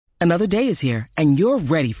Another day is here, and you're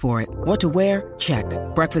ready for it. What to wear? Check.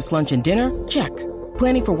 Breakfast, lunch, and dinner? Check.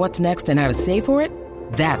 Planning for what's next and how to save for it?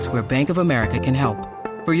 That's where Bank of America can help.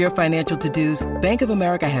 For your financial to-dos, Bank of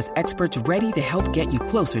America has experts ready to help get you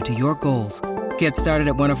closer to your goals. Get started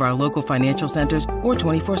at one of our local financial centers or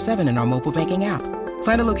 24/7 in our mobile banking app.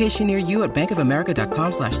 Find a location near you at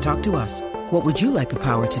bankofamerica.com/talktous. What would you like the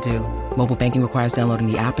power to do? Mobile banking requires downloading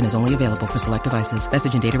the app and is only available for select devices.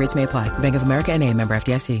 Message and data rates may apply. Bank of America N.A., member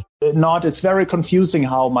FDIC. It's very confusing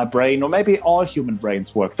how my brain, or maybe all human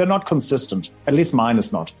brains work. They're not consistent. At least mine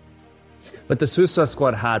is not. But the Suicide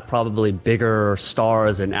Squad had probably bigger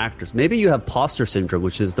stars and actors. Maybe you have imposter syndrome,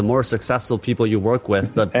 which is the more successful people you work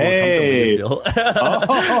with, the more comfortable you feel.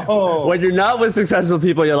 Oh. When you're not with successful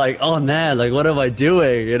people, you're like, oh man, like what am I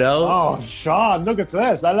doing? You know? Oh, Sean, look at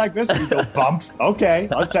this. I like this. You go bump. Okay,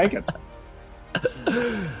 I'll take it.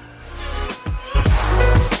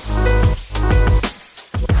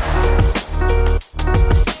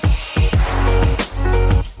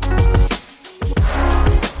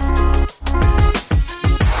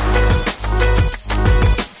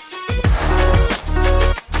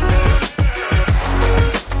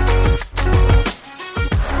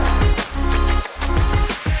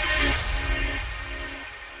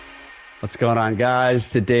 What's going on, guys?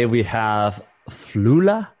 Today we have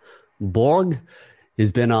Flula, Borg.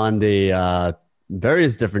 He's been on the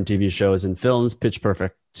various different TV shows and films, Pitch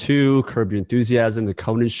Perfect 2, Curb Your Enthusiasm, The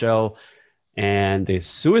Conan Show, and The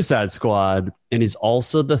Suicide Squad. And he's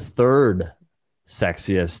also the third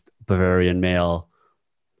sexiest Bavarian male.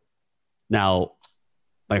 Now,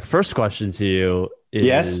 my first question to you is...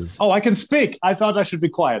 Yes? Oh, I can speak. I thought I should be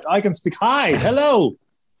quiet. I can speak. Hi, hello.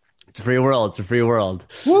 It's a free world. It's a free world.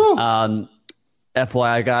 Woo.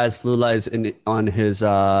 FYI, guys, Flula is on his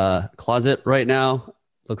closet right now.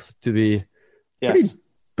 Looks to be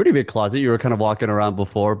pretty big closet. You were kind of walking around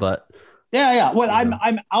before, but yeah. Well,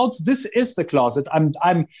 I'm out. This is the closet. I'm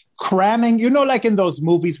cramming. You know, like in those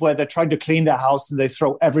movies where they're trying to clean their house and they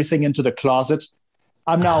throw everything into the closet.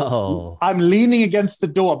 I'm leaning against the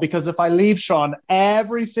door because if I leave, Sean,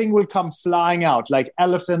 everything will come flying out like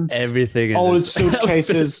elephants, everything, old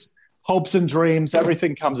suitcases, hopes and dreams.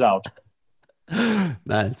 Everything comes out.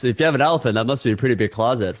 Man, so if you have an elephant, that must be a pretty big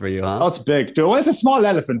closet for you, huh? Oh, it's big, dude. Well, it's a small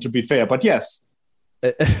elephant, to be fair, but yes.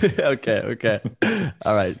 Okay.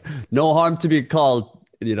 All right. No harm to be called.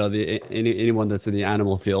 You know, anyone that's in the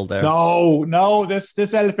animal field there. No.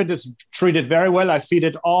 This elephant is treated very well. I feed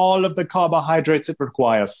it all of the carbohydrates it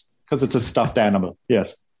requires because it's a stuffed animal.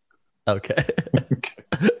 Yes. Okay.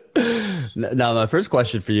 Now, my first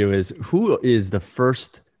question for you is: who is the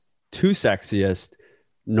first two sexiest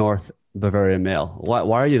North Bavarian male? Why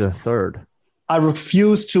are you the third? I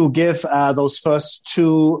refuse to give those first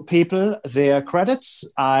two people their credits.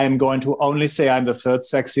 I'm going to only say I'm the third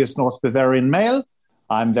sexiest North Bavarian male.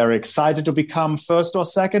 I'm very excited to become first or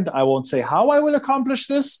second. I won't say how I will accomplish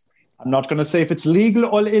this. I'm not going to say if it's legal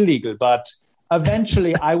or illegal, but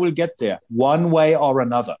eventually I will get there one way or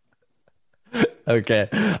another. Okay.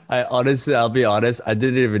 I'll be honest. I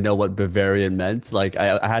didn't even know what Bavarian meant. Like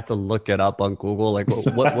I had to look it up on Google. Like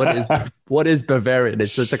what is Bavarian?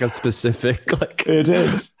 It's such like a specific, like it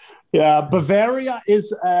is. Yeah, Bavaria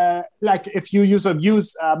is like if you use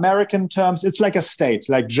American terms, it's like a state.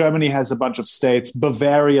 Like Germany has a bunch of states.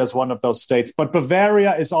 Bavaria is one of those states. But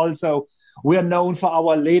Bavaria is also, we're known for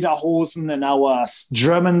our Lederhosen and our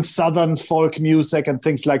German Southern folk music and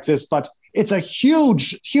things like this. But it's a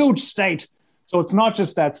huge, huge state. So it's not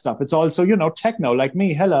just that stuff. It's also, techno like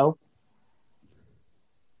me. Hello.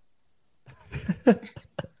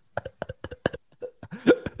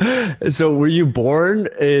 So were you born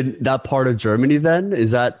in that part of Germany then? Is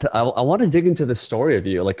that, I want to dig into the story of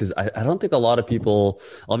you, like, because I don't think a lot of people,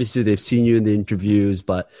 obviously they've seen you in the interviews,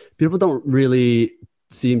 but people don't really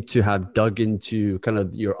seem to have dug into kind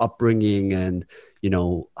of your upbringing and,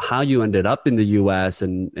 how you ended up in the US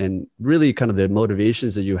and really kind of the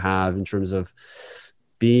motivations that you have in terms of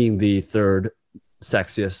being the third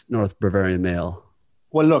sexiest North Bavarian male.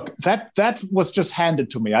 Well, look, that was just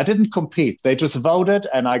handed to me. I didn't compete. They just voted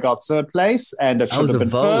and I got third place and it should have been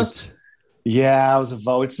first. Yeah, it was a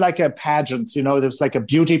vote. It's like a pageant, there's like a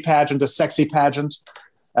beauty pageant, a sexy pageant.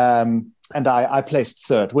 And I placed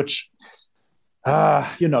third, which,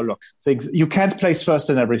 look, you can't place first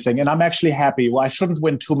in everything. And I'm actually happy. Well, I shouldn't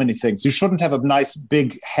win too many things. You shouldn't have a nice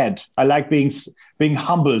big head. I like being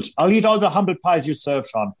humbled. I'll eat all the humble pies you serve,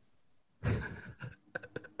 Sean.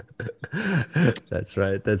 That's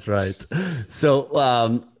right.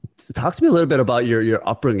 So talk to me a little bit about your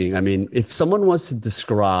upbringing. I mean, if someone was to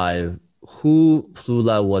describe who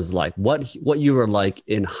Flula was like, what you were like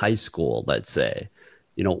in high school, let's say,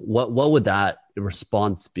 what would that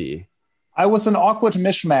response be? I was an awkward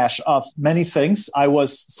mishmash of many things.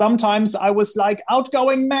 Sometimes I was like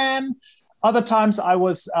outgoing man. Other times I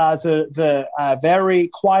was the very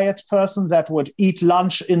quiet person that would eat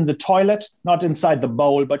lunch in the toilet, not inside the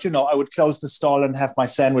bowl, but, I would close the stall and have my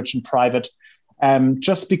sandwich in private.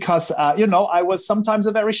 Just because, I was sometimes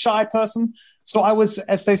a very shy person. So I was,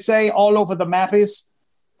 as they say, all over the mappies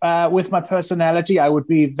with my personality. I would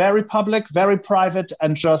be very public, very private,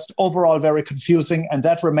 and just overall very confusing. And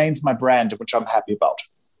that remains my brand, which I'm happy about.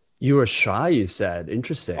 You were shy, you said.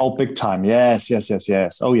 Interesting. Oh, big time. Yes.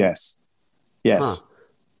 Oh, yes. Yes. Huh.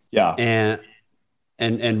 Yeah.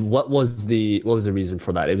 And what was the reason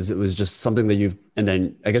for that? It was just something that and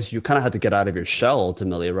then I guess you kind of had to get out of your shell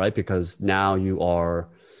ultimately, right? Because now you are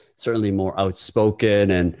certainly more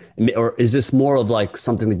outspoken, or is this more of like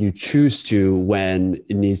something that you choose to when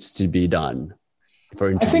it needs to be done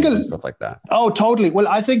for interviews and stuff like that? Oh, totally. Well,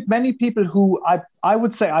 I think many people who I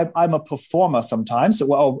would say I'm a performer sometimes,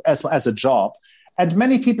 well, as a job, and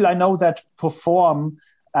many people I know that perform.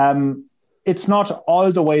 It's not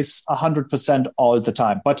always 100% all the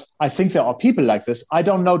time, but I think there are people like this. I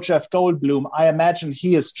don't know Jeff Goldblum. I imagine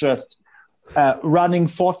he is just running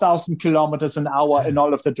 4,000 kilometers an hour in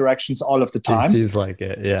all of the directions all of the time. It seems like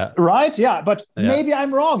it, yeah. Right, yeah. But maybe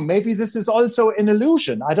I'm wrong. Maybe this is also an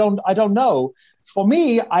illusion. I don't know. For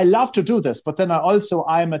me, I love to do this, but then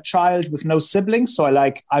I'm a child with no siblings, so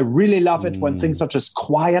I really love it when things are just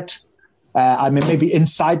quiet. I mean, maybe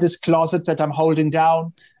inside this closet that I'm holding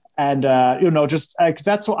down. And, just like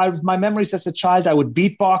that's what my memories as a child, I would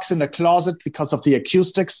beatbox in the closet because of the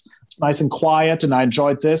acoustics. It's nice and quiet. And I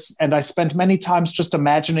enjoyed this. And I spent many times just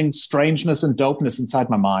imagining strangeness and dopeness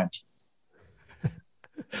inside my mind.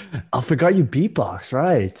 I forgot you beatbox,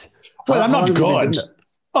 right? Well, I'm not good.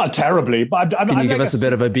 Not terribly. But Can you give us a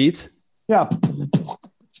bit of a beat? Yeah.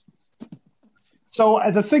 So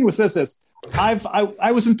the thing with this is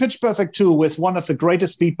I was in Pitch Perfect 2 with one of the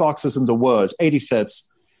greatest beatboxers in the world, 80 Fitz.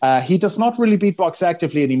 He does not really beatbox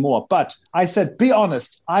actively anymore, but I said, be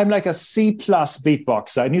honest, I'm like a C+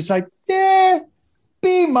 beatboxer. And he's like, yeah,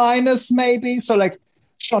 B- maybe. So like,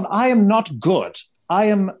 Sean, I am not good. I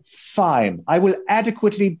am fine. I will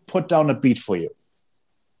adequately put down a beat for you.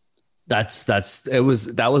 That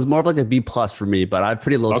was more of like a B+ for me, but I have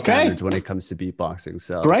pretty low standards when it comes to beatboxing.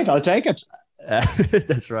 So great, I'll take it.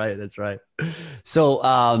 That's right. So,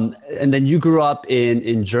 and then you grew up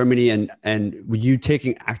in Germany, and were you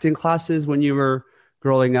taking acting classes when you were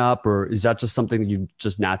growing up, or is that just something that you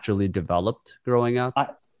just naturally developed growing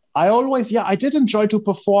up? I always, I did enjoy to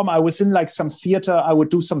perform. I was in like some theater. I would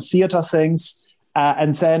do some theater things.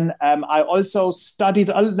 And then I also studied,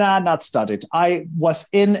 not studied. I was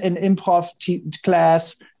in an improv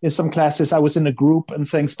class, in some classes. I was in a group and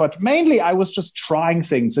things, but mainly I was just trying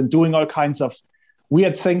things and doing all kinds of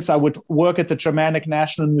weird things. I would work at the Germanic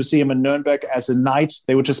National Museum in Nuremberg as a knight.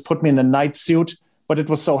 They would just put me in a knight suit, but it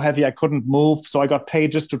was so heavy I couldn't move. So I got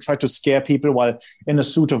paid just to try to scare people while in a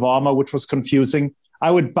suit of armor, which was confusing. I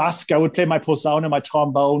would busk. I would play my posaune and my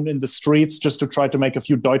trombone in the streets just to try to make a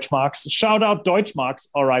few Deutschmarks. Shout out Deutschmarks,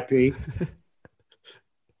 R.I.P.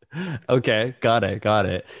 Okay, got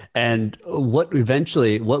it. And what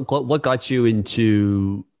got you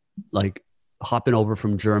into like hopping over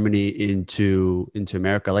from Germany into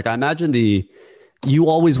America? Like I imagine you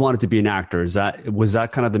always wanted to be an actor. Was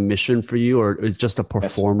that kind of the mission for you, or is just a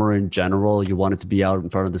performer in general? You wanted to be out in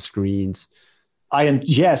front of the screens? I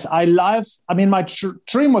mean, my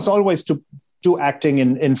dream was always to do acting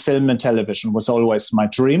in film and television was always my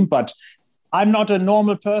dream, but I'm not a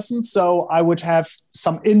normal person. So I would have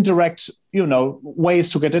some indirect, ways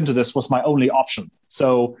to get into this was my only option.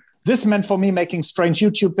 So this meant for me making strange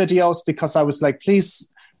YouTube videos because I was like,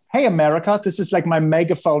 please, hey, America, this is like my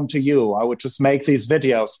megaphone to you. I would just make these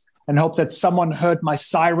videos and hope that someone heard my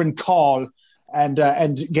siren call and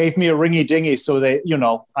gave me a ringy dingy so they,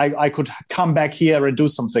 I could come back here and do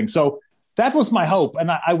something. So that was my hope. And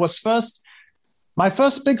my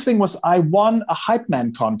first big thing was I won a Hype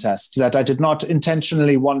Man contest that I did not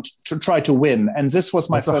intentionally want to try to win. And this was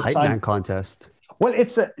my first Hype Man contest. Well,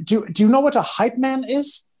 do you know what a Hype Man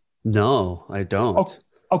is? No, I don't.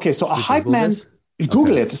 Okay. So a Hype Man,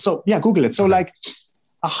 Google it. So yeah, Google it. So like,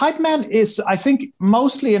 a hype man is, I think,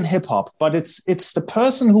 mostly in hip hop, but it's the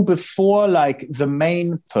person who before like the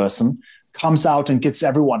main person comes out and gets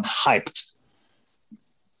everyone hyped.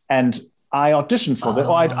 And I auditioned for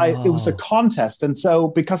that. It was a contest. And so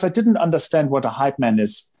because I didn't understand what a hype man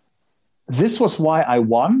is, this was why I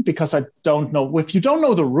won, because I don't know. If you don't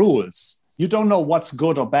know the rules, you don't know what's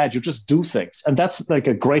good or bad. You just do things. And that's like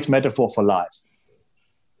a great metaphor for life.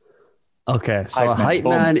 Okay, so hype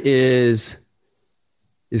man is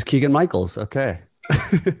Keegan-Michaels. Okay.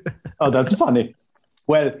 Oh, that's funny.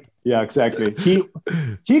 Well, yeah, exactly.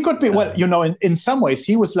 He could be, well, you know, in some ways,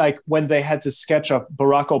 he was like when they had the sketch of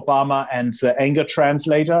Barack Obama and the anger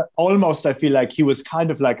translator. Almost, I feel like he was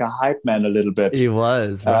kind of like a hype man a little bit. He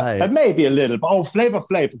was, right. Maybe a little. Oh, Flavor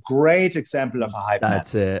Flav, great example of a hype man.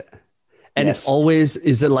 That's it. And it's always,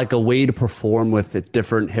 is it like a way to perform with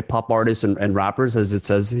different hip hop artists and rappers as it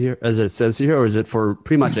says here, or is it for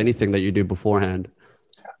pretty much anything that you do beforehand?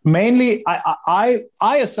 Mainly, I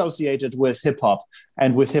associate it with hip hop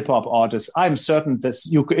and with hip hop artists. I'm certain that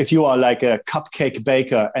if you are like a cupcake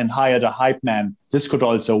baker and hired a hype man, this could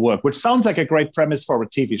also work, which sounds like a great premise for a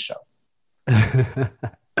TV show.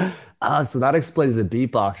 So that explains the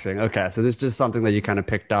beatboxing. Okay, so this is just something that you kind of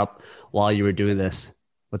picked up while you were doing this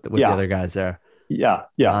with the other guys there. Yeah.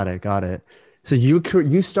 Got it. So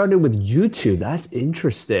you started with YouTube. That's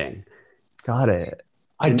interesting. Got it.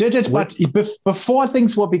 I did it, but before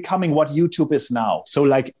things were becoming what YouTube is now. So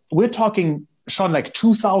like we're talking, Sean, like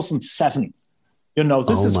 2007. You know,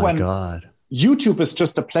 this is when YouTube is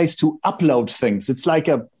just a place to upload things. It's like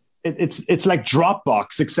it's like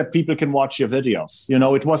Dropbox, except people can watch your videos. You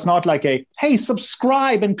know, it was not like hey,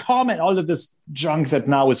 subscribe and comment, all of this junk that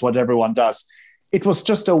now is what everyone does. It was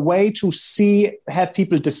just a way to have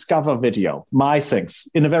people discover my things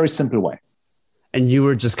in a very simple way. And you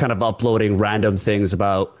were just kind of uploading random things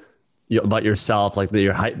about yourself, like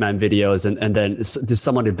your hype man videos. And then did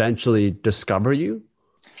someone eventually discover you?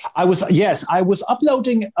 I was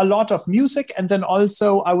uploading a lot of music. And then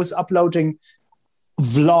also I was uploading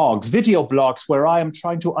video blogs where I am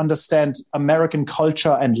trying to understand American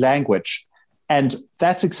culture and language. And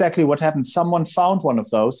that's exactly what happened. Someone found one of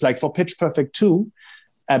those, like for Pitch Perfect 2.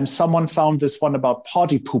 Someone found this one about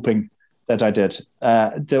party pooping that I did.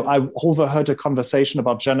 I overheard a conversation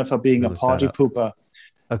about Jennifer being a party pooper.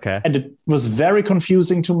 Okay. And it was very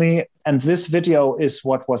confusing to me. And this video is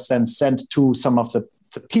what was then sent to some of the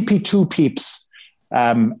PP2 peeps.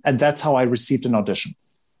 And that's how I received an audition.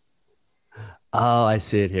 Oh, I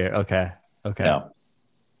see it here. Okay. Yeah.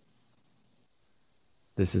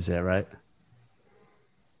 This is it, right?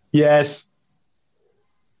 Yes.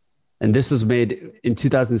 And this was made in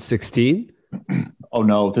 2016? Oh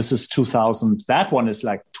no, this is 2000. That one is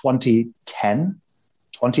like 2010,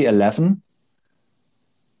 2011.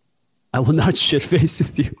 I will not shit face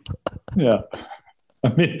with you. Yeah.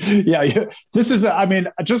 I mean, yeah. This is,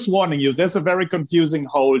 just warning you, there's a very confusing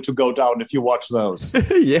hole to go down if you watch those.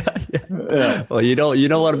 Yeah. Well, you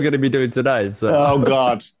know what I'm going to be doing tonight. So. Oh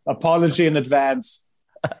God, apology in advance.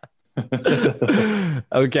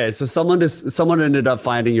 Okay, so someone ended up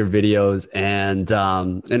finding your videos, and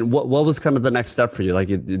what was kind of the next step for you? Like,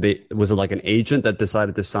 was it like an agent that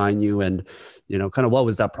decided to sign you, and kind of what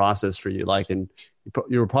was that process for you like? And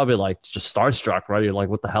you were probably like just starstruck, right? You're like,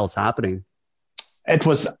 what the hell is happening? It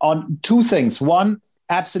was on two things. One,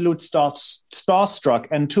 absolute starstruck,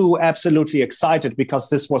 and two, absolutely excited because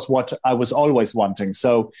this was what I was always wanting.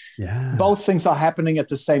 So both things are happening at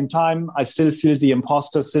the same time. I still feel the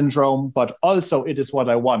imposter syndrome, but also it is what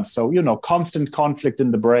I want. So, constant conflict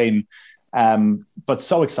in the brain, but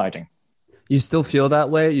so exciting. You still feel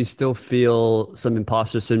that way? You still feel some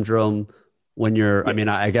imposter syndrome when you're,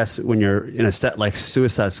 I guess when you're in a set like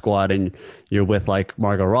Suicide Squad and you're with like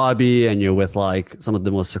Margot Robbie and you're with like some of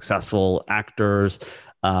the most successful actors,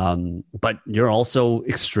 but you're also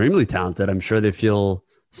extremely talented. I'm sure they feel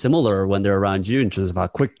similar when they're around you in terms of how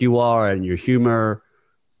quick you are and your humor.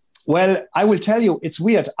 Well, I will tell you, it's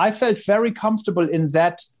weird. I felt very comfortable in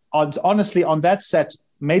that, honestly, on that set,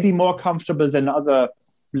 maybe more comfortable than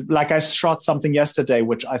like I shot something yesterday,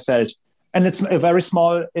 which I felt, and it's a very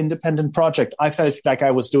small independent project. I felt like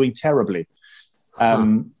I was doing terribly.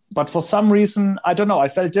 But for some reason, I don't know, I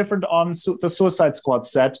felt different on the Suicide Squad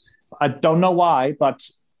set. I don't know why, but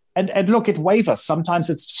and look, it wavers. Sometimes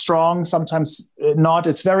it's strong, sometimes not.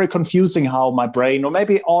 It's very confusing how my brain, or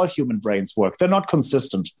maybe all human brains work. They're not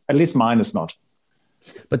consistent. At least mine is not.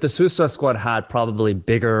 But the Suicide Squad had probably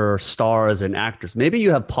bigger stars and actors. Maybe you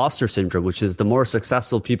have imposter syndrome, which is the more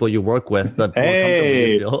successful people you work with, the more comfortable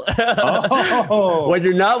you feel. When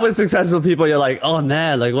you're not with successful people, you're like, oh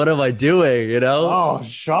man, like what am I doing? Oh,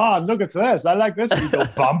 Sean, look at this. I like this. You go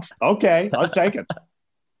bump. Okay, I'll take it.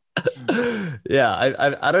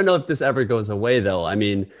 Yeah, I don't know if this ever goes away though. I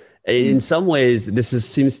mean, in some ways,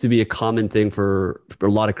 seems to be a common thing for a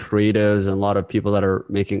lot of creatives and a lot of people that are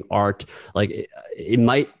making art. Like it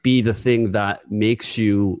might be the thing that makes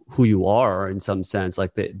you who you are in some sense,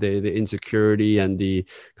 like the insecurity and the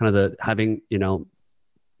kind of the having,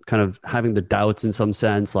 kind of having the doubts in some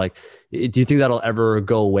sense, like, do you think that'll ever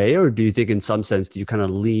go away? Or do you think in some sense, do you kind of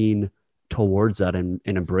lean towards that and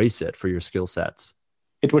embrace it for your skill sets?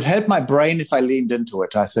 It would help my brain if I leaned into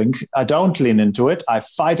it, I think. I don't lean into it. I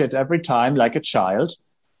fight it every time like a child.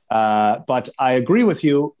 But I agree with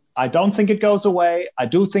you. I don't think it goes away. I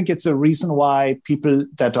do think it's a reason why people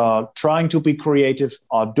that are trying to be creative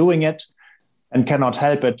are doing it and cannot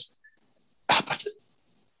help it. But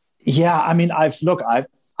yeah, I mean, I've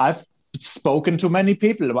spoken to many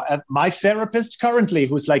people. My therapist currently,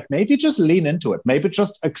 who's like, maybe just lean into it. Maybe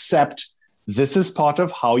just accept this is part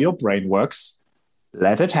of how your brain works.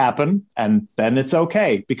 Let it happen, and then it's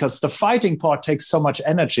okay. Because the fighting part takes so much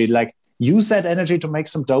energy. Like, use that energy to make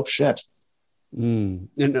some dope shit. And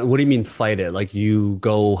what do you mean fight it? Like, you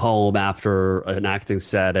go home after an acting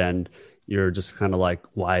set and you're just kind of like,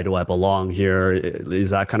 why do I belong here?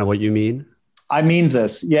 Is that kind of what you mean? I mean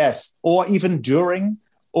this, yes. Or even during,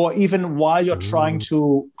 or even while you're trying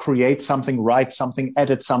to create something, write something,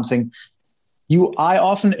 edit something. I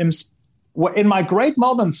often am... In my great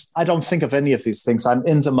moments, I don't think of any of these things. I'm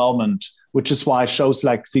in the moment, which is why shows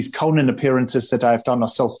like these Conan appearances that I've done are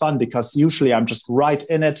so fun, because usually I'm just right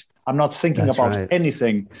in it. I'm not thinking about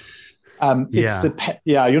anything. So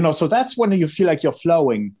that's when you feel like you're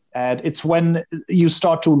flowing. And it's when you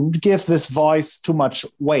start to give this voice too much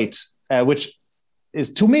weight, which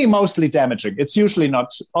is to me mostly damaging. It's usually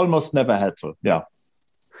almost never helpful. Yeah.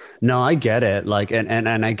 No, I get it. Like,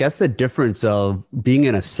 and I guess the difference of being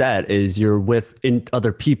in a set is you're with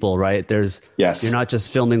other people, right? You're not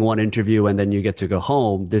just filming one interview and then you get to go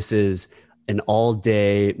home. This is an all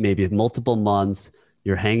day, maybe multiple months.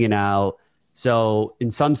 You're hanging out. So in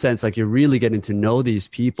some sense, like, you're really getting to know these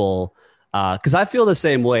people. Cause I feel the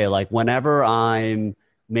same way. Like, whenever I'm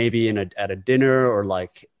maybe at a dinner or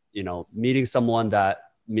like, meeting someone that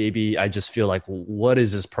maybe I just feel like, what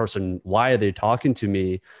is this person? Why are they talking to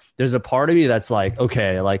me? There's a part of me that's like,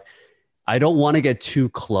 okay, like, I don't want to get too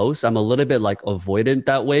close. I'm a little bit like avoidant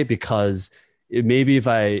that way, because maybe if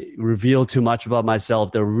I reveal too much about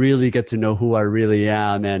myself, they'll really get to know who I really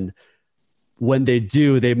am. And when they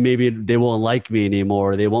do, they won't like me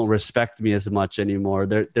anymore. They won't respect me as much anymore.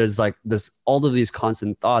 There's like all of these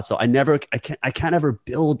constant thoughts. So I can't ever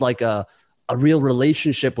build like a real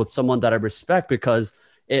relationship with someone that I respect, because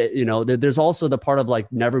there's also the part of like,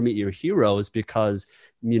 never meet your heroes, because,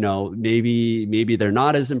 maybe they're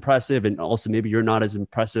not as impressive. And also maybe you're not as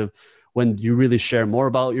impressive when you really share more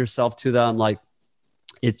about yourself to them. Like,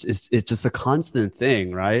 it's just a constant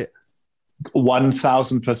thing, right?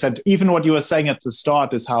 1000%. Even what you were saying at the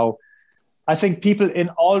start is how I think people in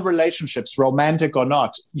all relationships, romantic or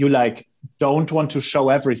not, you like don't want to show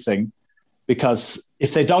everything, because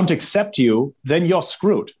if they don't accept you, then you're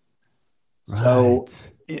screwed. Right. So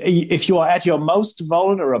if you are at your most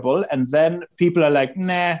vulnerable and then people are like,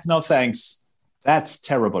 nah, no thanks, that's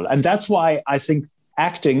terrible. And that's why I think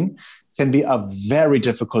acting can be a very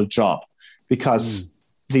difficult job, because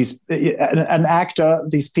an actor,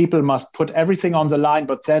 these people must put everything on the line,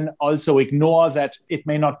 but then also ignore that it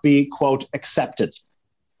may not be, quote, accepted.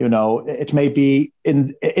 It may be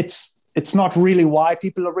it's not really why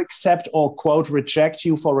people accept or, quote, reject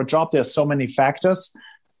you for a job. There's so many factors.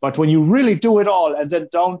 But when you really do it all and then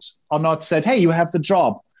are not said, hey, you have the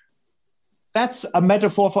job, that's a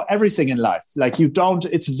metaphor for everything in life. Like,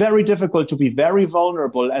 it's very difficult to be very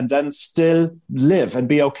vulnerable and then still live and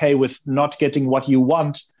be okay with not getting what you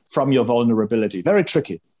want from your vulnerability. Very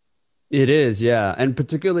tricky. It is, yeah. And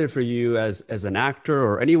particularly for you as an actor,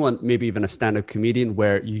 or anyone, maybe even a stand-up comedian,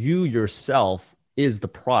 where you yourself is the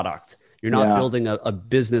product. You're not building a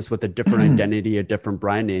business with a different identity, a different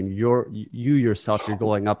brand name. You yourself, you're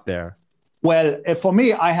going up there. Well, for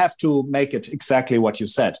me, I have to make it exactly what you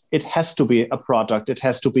said. It has to be a product. It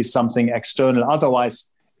has to be something external.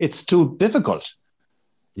 Otherwise, it's too difficult.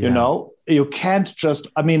 Yeah. You can't just,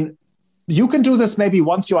 you can do this maybe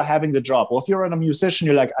once you're having the job. Or if you're a musician,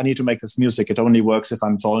 you're like, I need to make this music. It only works if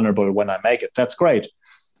I'm vulnerable when I make it. That's great.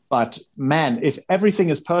 But man, if everything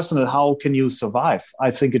is personal, how can you survive?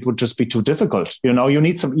 I think it would just be too difficult. You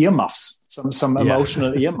need some earmuffs, some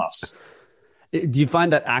emotional earmuffs. Do you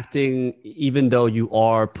find that acting, even though you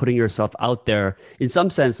are putting yourself out there, in some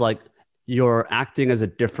sense, like, you're acting as a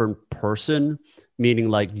different person, meaning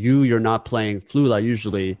like you're not playing Flula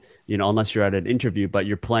usually, unless you're at an interview, but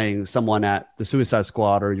you're playing someone at the Suicide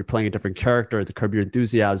Squad, or you're playing a different character at the Curb Your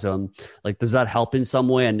Enthusiasm. Like, does that help in some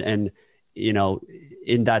way? And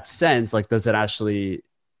in that sense, like, is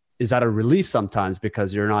that a relief sometimes,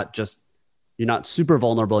 because you're not super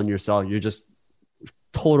vulnerable in yourself. You're just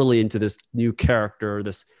totally into this new character,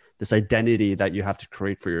 this identity that you have to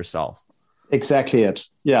create for yourself. Exactly it.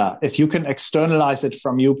 Yeah. If you can externalize it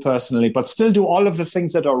from you personally, but still do all of the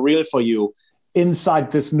things that are real for you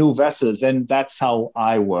inside this new vessel, then that's how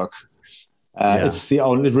I work. It's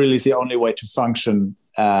really the only way to function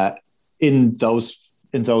in those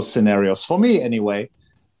scenarios. For me, anyway.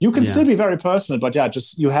 You can still be very personal, but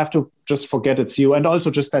you have to just forget it's you. And also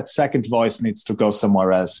just that second voice needs to go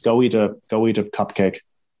somewhere else. Go eat a cupcake.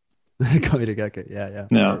 Go eat a cupcake. Yeah.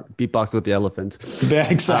 Beatbox with the elephant. Yeah,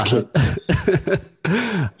 exactly.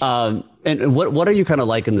 And what are you kind of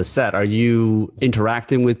like in the set? Are you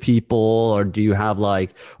interacting with people, or do you have or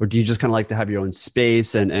do you just kind of like to have your own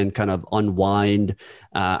space and kind of unwind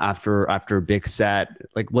after a big set?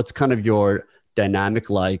 Like, what's kind of your dynamic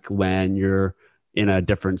like when you're in a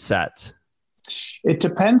different set? It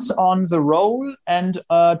depends on the role and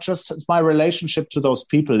just my relationship to those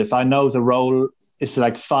people. If I know the role is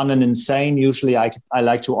like fun and insane, usually I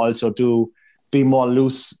like to also be more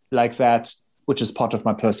loose like that, which is part of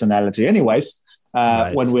my personality anyways.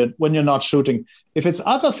 Right. When you're not shooting. If it's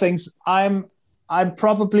other things, I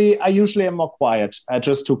usually am more quiet,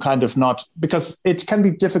 just to kind of not, because it can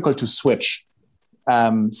be difficult to switch.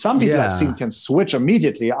 Some people I've seen can switch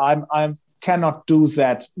immediately. I cannot do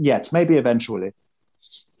that yet. Maybe eventually.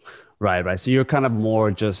 Right. So you're kind of more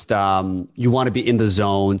just you want to be in the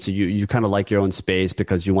zone. So you kind of like your own space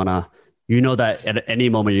because you want to, that at any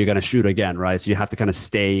moment you're going to shoot again, right? So you have to kind of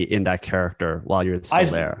stay in that character while you're still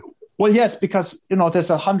there. Well, yes, because there's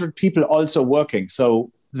 100 people also working,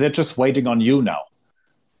 so they're just waiting on you now.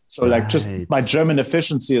 So just my German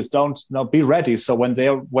efficiency is be ready. So when they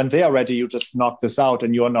are ready, you just knock this out,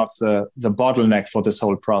 and you're not the bottleneck for this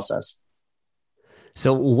whole process.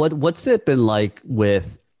 So what's it been like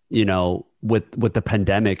with with the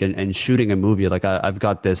pandemic and shooting a movie? Like I've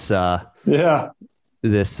got this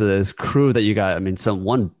this crew that you got. I mean,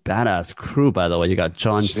 one badass crew, by the way. You got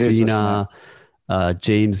John Cena,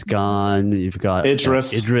 James Gunn. You've got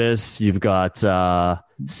Idris. You've got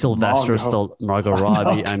Sylvester Margot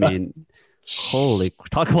Robbie. I mean,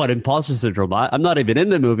 talk about imposter syndrome. I'm not even in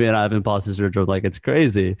the movie and I have imposter syndrome. Like, it's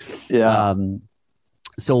crazy. Yeah.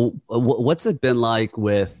 So what's it been like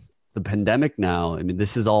with the pandemic now? I mean,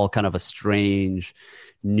 this is all kind of a strange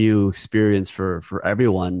new experience for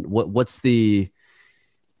everyone. What's been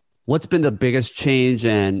the biggest change,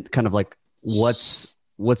 and kind of like what's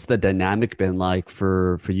the dynamic been like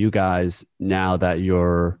for you guys now that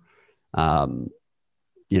you're doing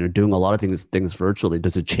a lot of things virtually?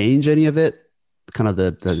 Does it change any of it, kind of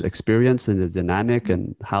the experience and the dynamic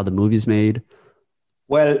and how the movie's made?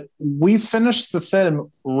 Well, we finished the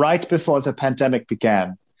film right before the pandemic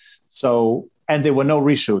began. And there were no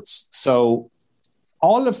reshoots. So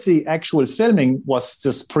all of the actual filming was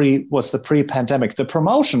the pre-pandemic. The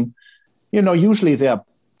promotion, usually there are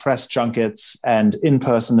press junkets and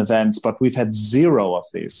in-person events, but we've had zero of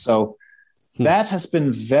these. So that has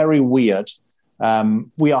been very weird.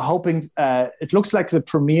 We are hoping, it looks like the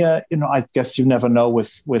premiere, I guess you never know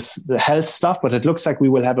with the health stuff, but it looks like we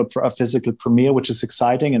will have a physical premiere, which is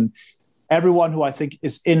exciting. And everyone who I think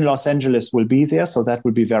is in Los Angeles will be there. So that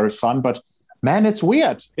will be very fun. But man, it's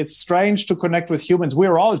weird. It's strange to connect with humans.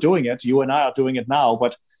 We're all doing it. You and I are doing it now.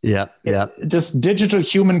 But this digital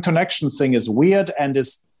human connection thing is weird, and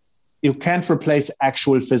you can't replace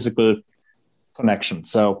actual physical connection.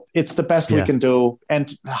 So it's the best we can do.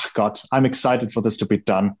 And God, I'm excited for this to be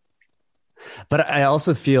done. But I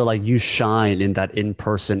also feel like you shine in that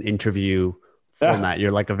in-person interview format.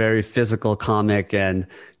 You're like a very physical comic, and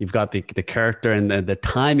you've got the character, and the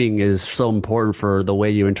timing is so important for the way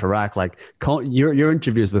you interact. Like your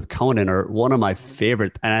interviews with Conan are one of my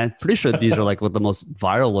favorite, and I'm pretty sure these are like one of the most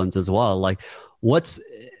viral ones as well. Like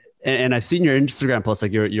and I've seen your Instagram posts,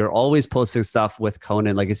 like you're always posting stuff with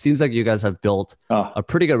Conan. Like, it seems like you guys have built a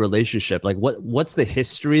pretty good relationship. Like what's the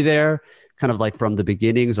history there? Kind of like from the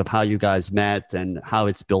beginnings of how you guys met and how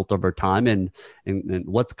it's built over time, and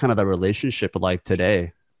what's kind of the relationship like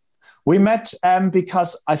today? We met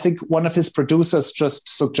because I think one of his producers just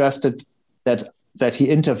suggested that he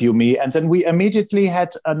interview me. And then we immediately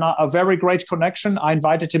had a very great connection. I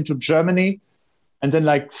invited him to Germany. And then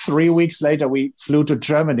like 3 weeks later, we flew to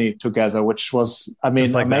Germany together, which was,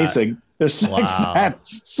 amazing. It's like that.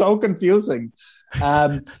 So confusing.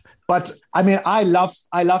 But I mean, I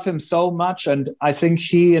love him so much. And I think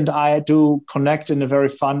he and I do connect in a very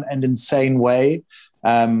fun and insane way.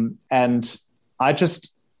 And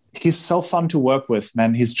he's so fun to work with,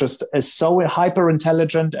 man. He's just so hyper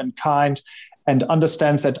intelligent and kind, and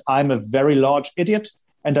understands that I'm a very large idiot.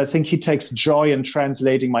 And I think he takes joy in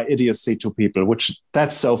translating my idiocy to people,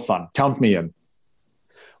 that's so fun. Count me in.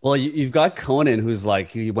 Well, you've got Conan, who's like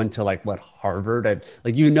he went to like what Harvard, and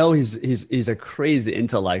like he's a crazy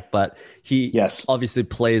intellect, but he Yes. obviously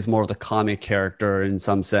plays more of the comic character in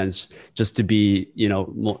some sense, just to be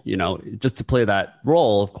just to play that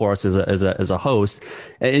role, of course, as a host.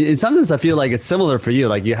 And in some sense, I feel like it's similar for you.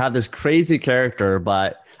 Like you have this crazy character,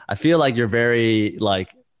 but I feel like you're very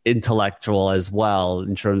like intellectual as well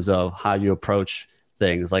in terms of how you approach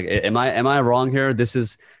things. Like, am I wrong here? This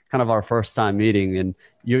is kind of our first time meeting, and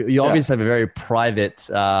you obviously have a very private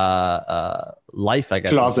life, I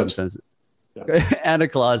guess, closet. in some sense. Yeah. And a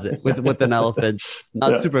closet with an elephant,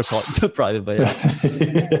 not super private, but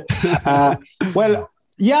yeah. Well,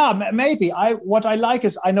 yeah, maybe. What I like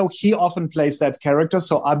is I know he often plays that character,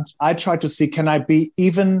 so I try to see, can I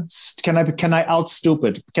out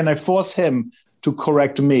stupid? Can I force him to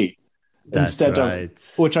correct me instead of,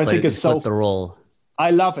 which I think is so the role.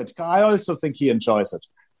 I love it. I also think he enjoys it.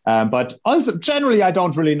 But also, generally, I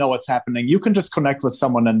don't really know what's happening. You can just connect with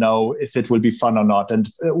someone and know if it will be fun or not. And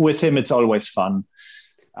with him, it's always fun.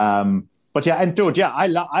 But yeah, and dude, yeah,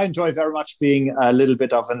 I enjoy very much being a little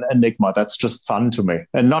bit of an enigma. That's just fun to me.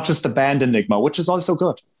 And not just the band Enigma, which is also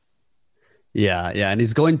good. Yeah. And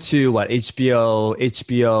he's going to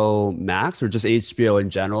HBO Max, or just HBO in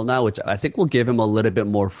general now, which I think will give him a little bit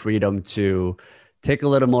more freedom to take a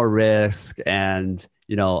little more risk. And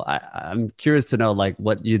I'm curious to know like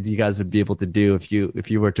what you guys would be able to do if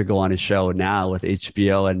you were to go on a show now with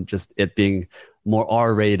HBO and just it being more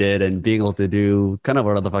R-rated and being able to do kind of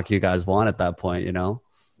whatever the fuck you guys want at that point,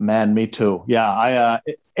 Man, me too. Yeah,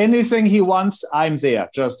 anything he wants, I'm there.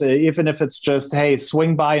 Just even if it's just, hey,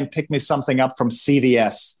 swing by and pick me something up from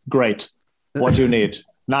CVS. Great. What do you need?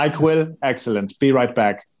 NyQuil? Excellent. Be right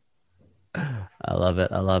back. I love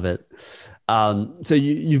it. So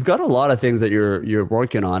you've got a lot of things that you're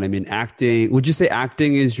working on. I mean, acting. Would you say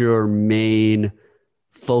acting is your main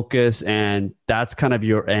focus, and that's kind of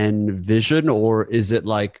your end vision, or is it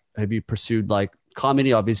like have you pursued like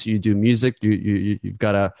comedy? Obviously, you do music. You've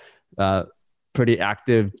got a pretty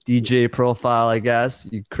active DJ profile, I guess.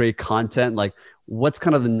 You create content. Like, what's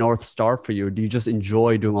kind of the North Star for you? Or do you just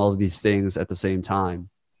enjoy doing all of these things at the same time?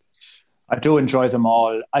 I do enjoy them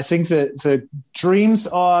all. I think the dreams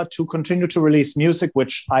are to continue to release music,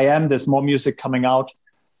 which I am. There's more music coming out.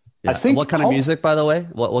 Yeah. I think. What kind of music, by the way?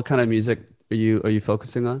 What kind of music are you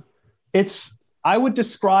focusing on? I would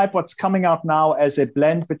describe what's coming out now as a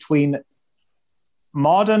blend between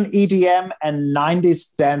modern EDM and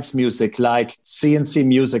 90s dance music, like CNC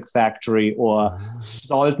Music Factory or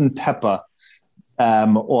Salt and Pepper,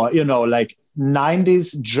 or like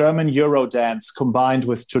 90s German Eurodance combined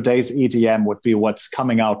with today's EDM would be what's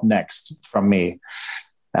coming out next from me.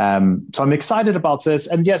 So I'm excited about this.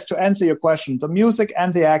 And yes, to answer your question, the music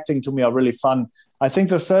and the acting to me are really fun. I think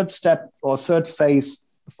the third step or third phase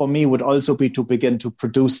for me would also be to begin to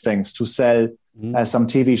produce things, to sell some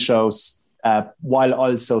TV shows, while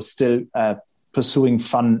also still pursuing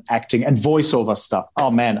fun acting and voiceover stuff.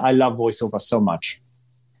 Oh man, I love voiceover so much.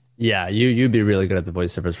 Yeah, you'd be really good at the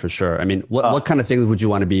voiceovers for sure. I mean, what kind of things would you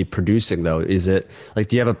want to be producing though? Is it like,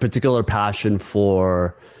 do you have a particular passion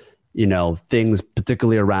for, things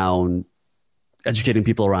particularly around educating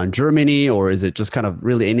people around Germany, or is it just kind of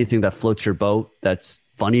really anything that floats your boat that's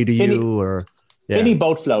funny to you? Any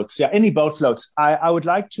boat floats. Yeah, any boat floats. I would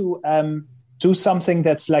like to do something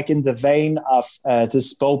that's like in the vein of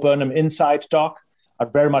this Bo Burnham Inside doc. I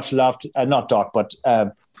very much loved, not doc, but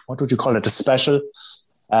what would you call it? A special.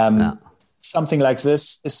 Something like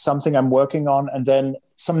this is something I'm working on. And then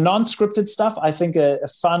some non-scripted stuff. I think a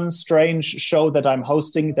fun, strange show that I'm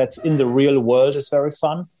hosting that's in the real world is very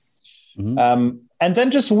fun. Mm-hmm. And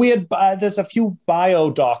then just weird, there's a few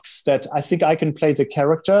bio docs that I think I can play the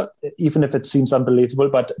character, even if it seems unbelievable,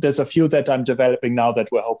 but there's a few that I'm developing now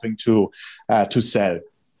that we're hoping to sell.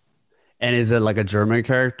 And is it like a German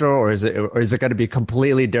character, or is it going to be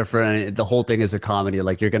completely different? The whole thing is a comedy.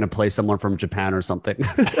 Like you're going to play someone from Japan or something.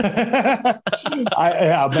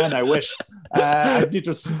 I wish. I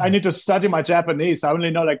need to study my Japanese. I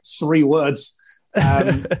only know like 3 words.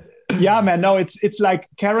 Yeah, man. No, it's like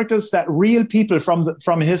characters that real people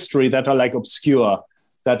from history that are like obscure,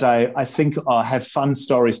 that I think have fun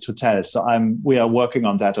stories to tell. So we are working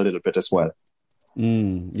on that a little bit as well.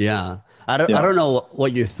 Yeah. I don't know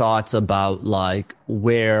what your thoughts about like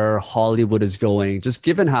where Hollywood is going, just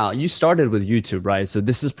given how you started with YouTube, right? So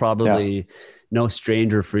this is probably no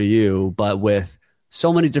stranger for you, but with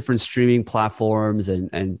so many different streaming platforms and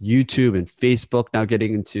YouTube and Facebook now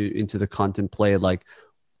getting into the content play, like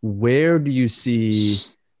where do you see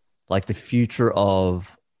like the future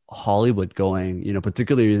of Hollywood going,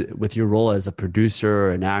 particularly with your role as a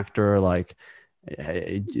producer and actor? Like,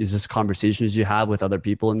 Is this conversations you have with other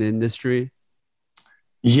people in the industry?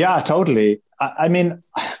 Yeah, totally. I mean,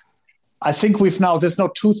 I think there's no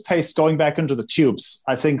toothpaste going back into the tubes.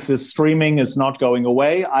 I think the streaming is not going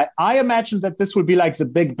away. I imagine that this will be like the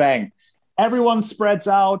Big Bang. Everyone spreads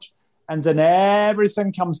out and then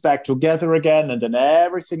everything comes back together again and then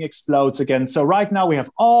everything explodes again. So right now we have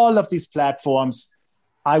all of these platforms.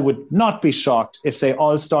 I would not be shocked if they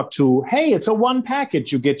all start to, hey, it's a one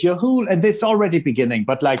package. You get your Hulu, and it's already beginning,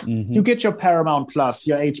 but like you get your Paramount Plus,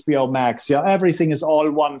 your HBO Max, your everything is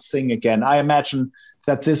all one thing again. I imagine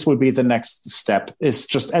that this will be the next step. It's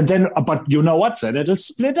just, and then, but you know what? Then it'll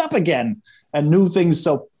split up again and new things.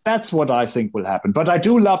 So that's what I think will happen. But I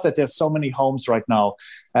do love that there's so many homes right now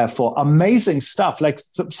for amazing stuff, like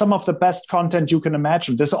some of the best content you can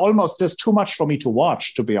imagine. There's too much for me to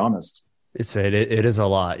watch, to be honest. It is a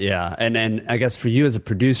lot. Yeah. And I guess for you as a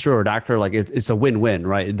producer or an actor, like it's a win-win,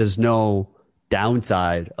 right? There's no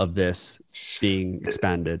downside of this being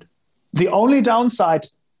expanded. The only downside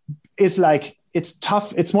is like, it's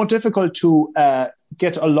tough. It's more difficult to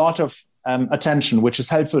get a lot of attention, which is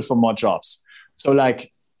helpful for more jobs. So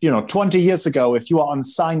like, 20 years ago, if you were on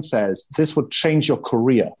Seinfeld, this would change your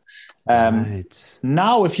career. Right.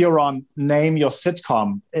 Now, if you're on Name Your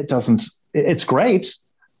Sitcom, it's great,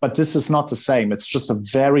 but this is not the same. It's just a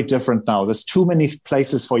very different now. There's too many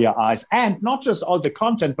places for your eyes, and not just all the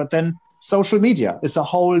content, but then social media is a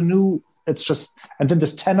whole new, and then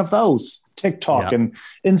there's 10 of those, TikTok and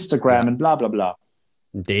Instagram and blah, blah, blah.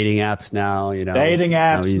 Dating apps now, dating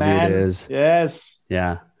apps, how easy man. It is. Yes.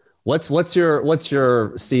 Yeah. What's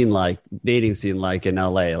your scene like, dating scene like in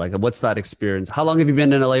LA? Like, what's that experience? How long have you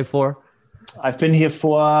been in LA for? I've been here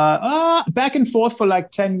for back and forth for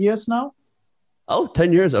like 10 years now. Oh,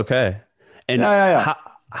 10 years. Okay. And yeah.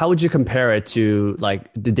 How would you compare it to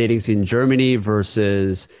like the dating scene in Germany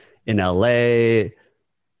versus in LA?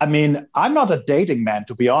 I mean, I'm not a dating man,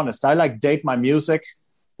 to be honest. I like date my music.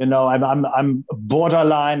 I'm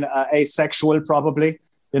borderline asexual, probably.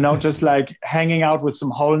 Just like hanging out with some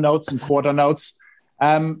whole notes and quarter notes.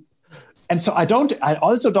 And so I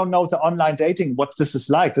also don't know the online dating, what this is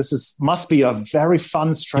like. Must be a very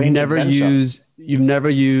fun, strange adventure. You've never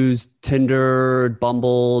used Tinder,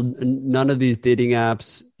 Bumble, none of these dating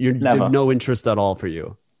apps. Never. No interest at all for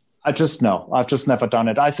you. I've just never done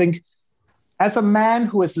it. I think as a man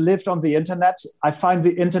who has lived on the internet, I find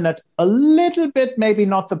the internet a little bit, maybe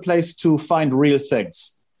not the place to find real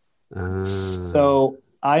things. So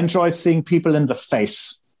I enjoy seeing people in the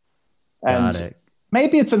face. And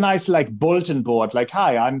maybe it's a nice like bulletin board, like,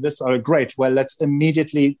 hi, I'm this. Oh, great. Well, let's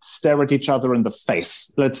immediately stare at each other in the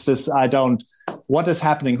face. What is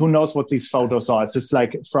happening? Who knows what these photos are? It's just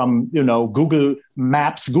like from, Google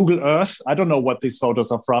Maps, Google Earth. I don't know what these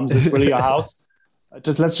photos are from. Is this really a house?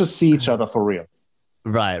 Let's just see each other for real.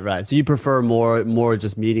 Right. So you prefer more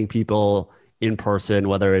just meeting people in person,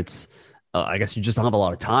 whether it's, I guess you just don't have a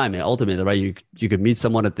lot of time. Ultimately, right? You could meet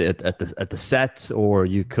someone at the set, or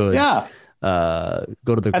you could go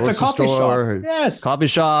to the grocery store. Yes, coffee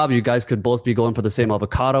shop. You guys could both be going for the same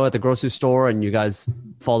avocado at the grocery store, and you guys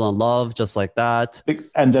fall in love just like that.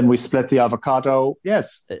 And then we split the avocado.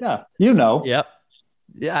 Yes, yeah, Yep.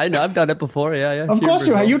 Yeah, I know. I've done it before. Yeah. Of course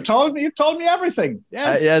you have. You told me everything.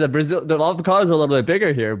 Yes. Yeah, the avocados are a little bit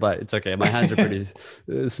bigger here, but it's okay. My hands are pretty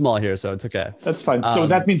small here, so it's okay. That's fine. So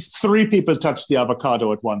that means 3 people touched the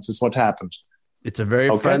avocado at once is what happened. It's a very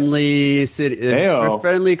friendly city, very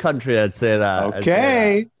friendly country, I'd say that.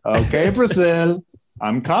 Okay, Brazil.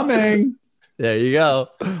 I'm coming. There you go.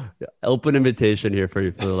 Open invitation here for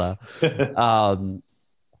you, Flula.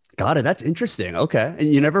 Got it. That's interesting. Okay.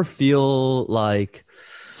 And you never feel like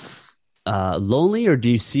lonely, or do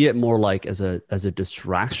you see it more like as a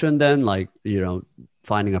distraction then? Like,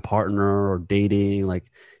 finding a partner or dating, like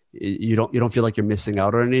you don't feel like you're missing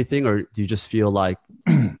out on anything, or do you just feel like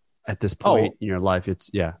at this point in your life,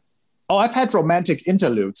 I've had romantic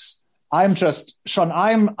interludes. As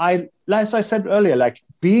I said earlier, like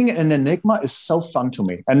being an enigma is so fun to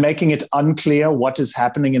me, and making it unclear what is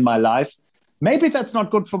happening in my life. Maybe that's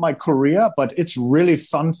not good for my career, but it's really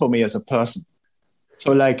fun for me as a person.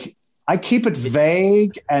 So like I keep it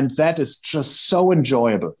vague, and that is just so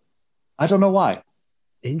enjoyable. I don't know why.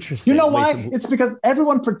 Interesting. You know why? It's because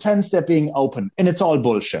everyone pretends they're being open, and it's all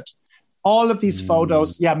bullshit. All of these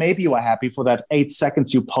photos, maybe you are happy for that 8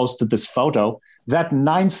 seconds you posted this photo. That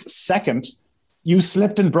 9th second, you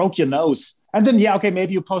slipped and broke your nose. And then,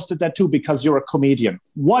 maybe you posted that too because you're a comedian.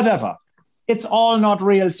 Whatever. It's all not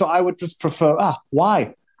real. So I would just prefer,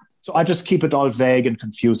 why? So I just keep it all vague and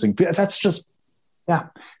confusing. That's just Yeah.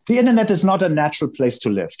 The internet is not a natural place to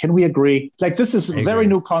live. Can we agree? Like, this is a very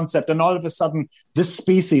new concept. And all of a sudden, this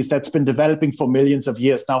species that's been developing for millions of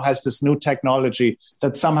years now has this new technology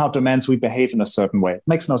that somehow demands we behave in a certain way. It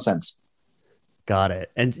makes no sense. Got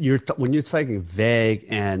it. And when you're talking vague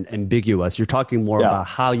and ambiguous, you're talking more about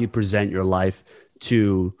how you present your life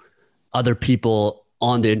to other people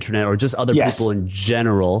on the internet or just other people in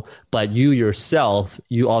general. But you yourself,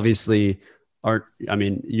 you obviously aren't, I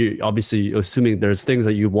mean, you obviously assuming there's things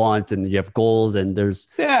that you want and you have goals and there's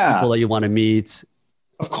people that you want to meet.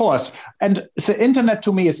 Of course. And the internet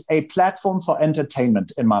to me is a platform for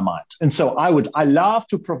entertainment in my mind. And so I love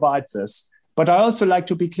to provide this, but I also like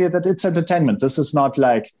to be clear that it's entertainment. This is not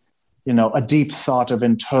like, a deep thought of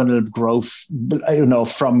internal growth,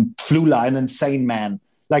 from Flula, an insane man.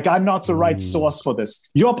 Like, I'm not the right source for this.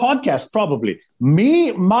 Your podcast, probably.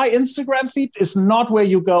 My Instagram feed is not where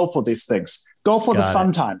you go for these things. Go for the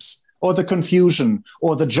fun times or the confusion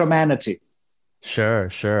or the Germanity.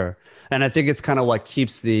 Sure. And I think it's kind of what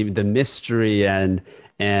keeps the mystery and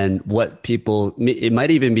what people, it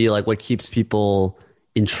might even be like what keeps people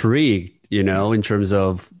intrigued, in terms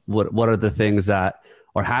of what are the things that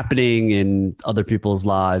are happening in other people's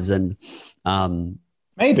lives. And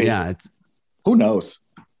maybe. Yeah. Who knows?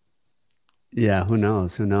 Yeah. Who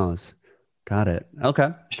knows? Got it.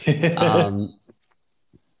 Okay.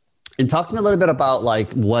 And talk to me a little bit about like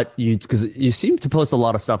because you seem to post a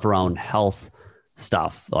lot of stuff around health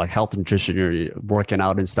stuff, like health nutrition, you're working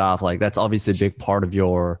out and stuff. Like that's obviously a big part of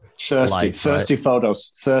your life. Thirsty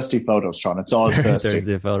photos, Sean. It's all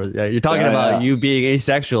thirsty photos. Yeah, you're talking about you being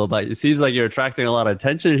asexual, but it seems like you're attracting a lot of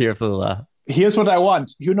attention here, Flula. Here's what I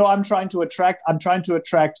want. I'm trying to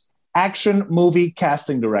attract action movie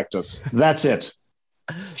casting directors. That's it.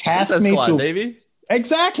 Cast me to baby.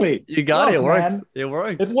 Exactly. You got it. It worked. Man.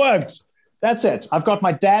 It worked. That's it. I've got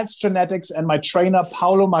my dad's genetics and my trainer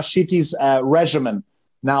Paolo Maschitti's regimen.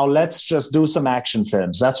 Now let's just do some action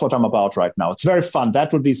films. That's what I'm about right now. It's very fun.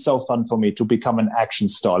 That would be so fun for me to become an action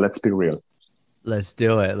star. Let's be real. Let's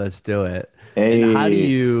do it. Hey.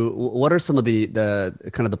 And what are some of the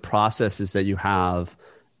kind of the processes that you have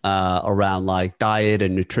around like diet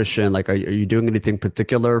and nutrition? Like, are you doing anything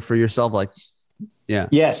particular for yourself? Like, yeah.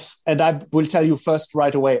 Yes. And I will tell you first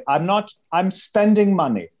right away, I'm spending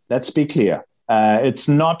money. Let's be clear. It's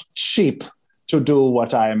not cheap to do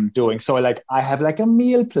what I'm doing. So I have like a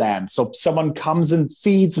meal plan. So someone comes and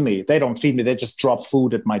feeds me. They don't feed me. They just drop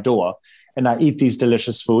food at my door and I eat these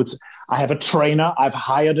delicious foods. I have a trainer. I've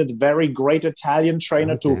hired a very great Italian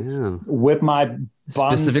trainer to whip my buns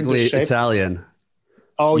specifically into shape. Italian.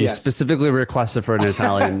 Oh, you yes. Specifically requested for an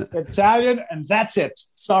Italian. Italian, and that's it.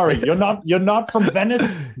 Sorry, you're not from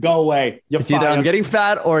Venice. Go away. You're it's either I'm getting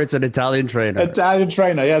fat or it's an Italian trainer. Italian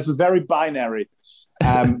trainer. Yeah, it's very binary.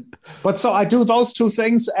 But so I do those two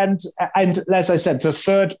things, and as I said, the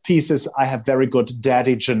third piece is I have very good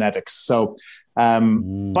daddy genetics. So,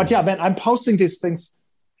 but yeah, man, I'm posting these things.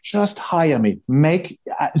 Just hire me.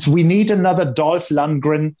 We need another Dolph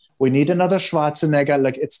Lundgren. We need another Schwarzenegger.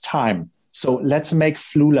 Like, it's time. So let's make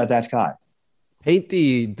Flula that guy. Paint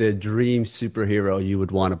the dream superhero you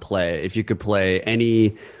would want to play. If you could play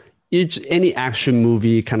any action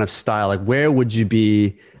movie kind of style, like where would you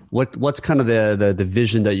be? What's kind of the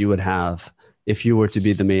vision that you would have if you were to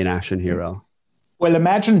be the main action hero? Well,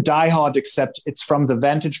 imagine Die Hard, except it's from the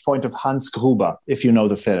vantage point of Hans Gruber, if you know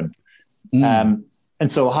the film.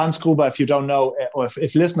 And so Hans Gruber, if you don't know, or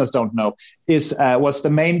if listeners don't know, was the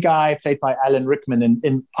main guy played by Alan Rickman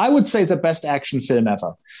in I would say the best action film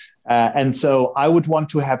ever. And so I would want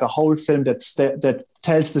to have a whole film that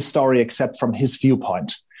tells the story except from his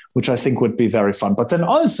viewpoint, which I think would be very fun. But then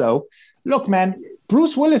also, look, man,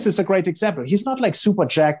 Bruce Willis is a great example. He's not like super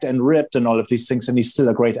jacked and ripped and all of these things, and he's still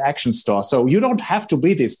a great action star. So you don't have to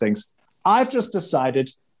be these things. I've just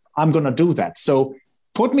decided I'm going to do that. So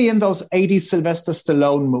put me in those 80s Sylvester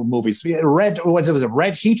Stallone movies.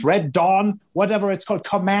 Red Heat, Red Dawn, whatever it's called,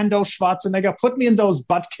 Commando, Schwarzenegger. Put me in those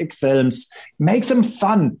butt kick films. Make them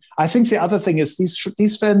fun. I think the other thing is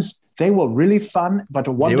these films, they were really fun, but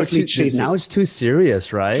wonderfully cheesy. Now it's too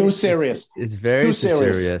serious, right? Too serious. It's very too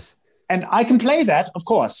serious. And I can play that, of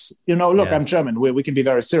course. Look, yes. I'm German. We can be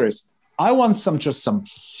very serious. I want some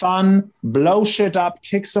fun, blow shit up,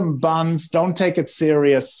 kick some buns, don't take it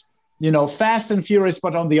serious. Fast and furious,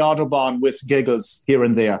 but on the Autobahn with giggles here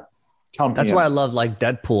and there. That's why I love like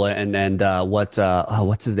Deadpool and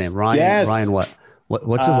what's his name? Ryan. Yes. Ryan.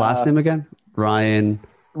 What's his last name again? Ryan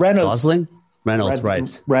Reynolds. Gosling. Reynolds,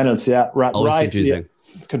 right? Reynolds, yeah. Always right. confusing.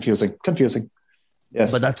 Yeah. Confusing.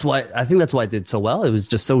 Yes. But I think that's why it did so well. It was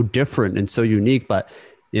just so different and so unique. But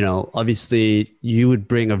obviously you would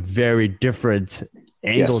bring a very different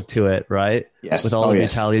angle to it, right? Yes. With all of the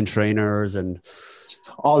Italian trainers and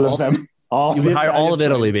all of them. You would hire all of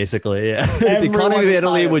Italy, basically. Yeah. The economy of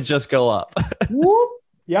Italy would just go up. Whoop.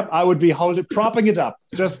 Yep. I would be propping it up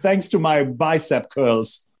just thanks to my bicep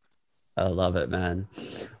curls. I love it, man.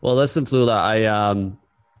 Well, listen, Flula,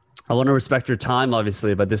 I want to respect your time,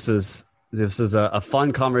 obviously, but this is a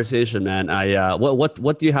fun conversation, man.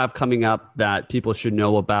 What do you have coming up that people should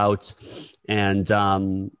know about? And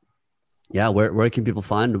where can people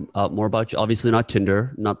find more about you? Obviously, not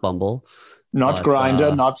Tinder, not Bumble. Not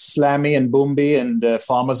Grindr, not Slammy and Boomby and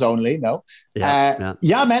Farmers Only, no.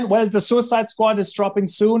 Yeah, man. Well, the Suicide Squad is dropping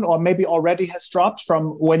soon, or maybe already has dropped from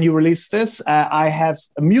when you release this. I have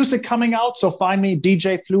music coming out, so find me,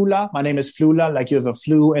 DJ Flula. My name is Flula, like you have a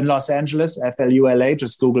flu in Los Angeles, Flula,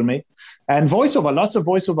 just Google me. And voiceover, lots of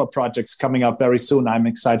voiceover projects coming up very soon. I'm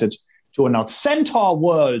excited to announce Centaur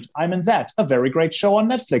World. I'm in that, a very great show on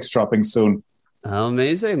Netflix dropping soon. Oh,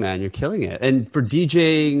 amazing, man. You're killing it. And for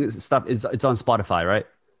DJing stuff, it's on Spotify, right?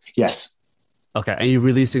 Yes. Okay. And you're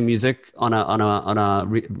releasing music on a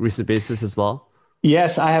recent basis as well?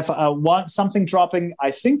 Yes, I have something dropping, I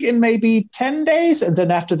think in maybe 10 days. And then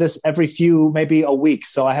after this, maybe a week.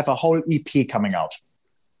 So I have a whole EP coming out.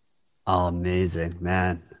 Oh, amazing,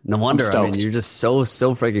 man. No wonder. I mean, you're just so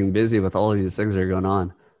freaking busy with all of these things that are going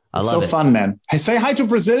on. I love it. So fun, man. Hey, say hi to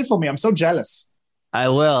Brazil for me. I'm so jealous. I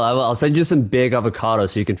will. I'll send you some big avocado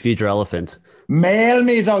so you can feed your elephant. Mail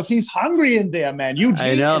me those. He's hungry in there, man.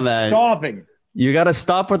 Eugene is starving. You got to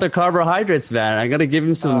stop with the carbohydrates, man. I got to give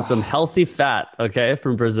him some healthy fat, okay,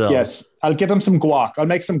 from Brazil. Yes. I'll get him some guac. I'll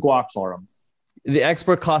make some guac for him. The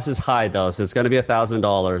export cost is high, though, so it's going to be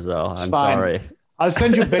 $1,000, though. I'm sorry. I'll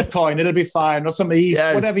send you Bitcoin. It'll be fine. Or some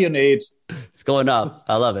ETH, whatever you need. It's going up.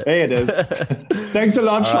 I love it. Hey, it is. Thanks a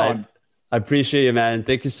lot, Sean. Right. I appreciate you, man.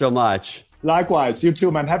 Thank you so much. Likewise. You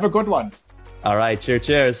too, man. Have a good one. All right.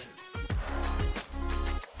 Cheers.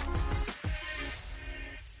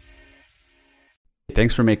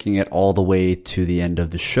 Thanks for making it all the way to the end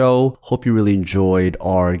of the show. Hope you really enjoyed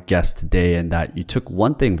our guest today and that you took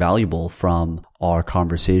one thing valuable from our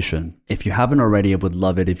conversation. If you haven't already, I would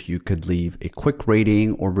love it if you could leave a quick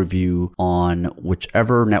rating or review on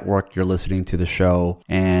whichever network you're listening to the show,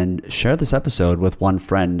 and share this episode with one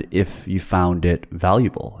friend if you found it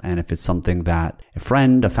valuable. And if it's something that a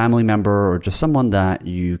friend, a family member, or just someone that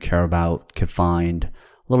you care about could find a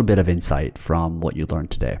little bit of insight from what you learned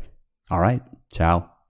today. All right. Ciao.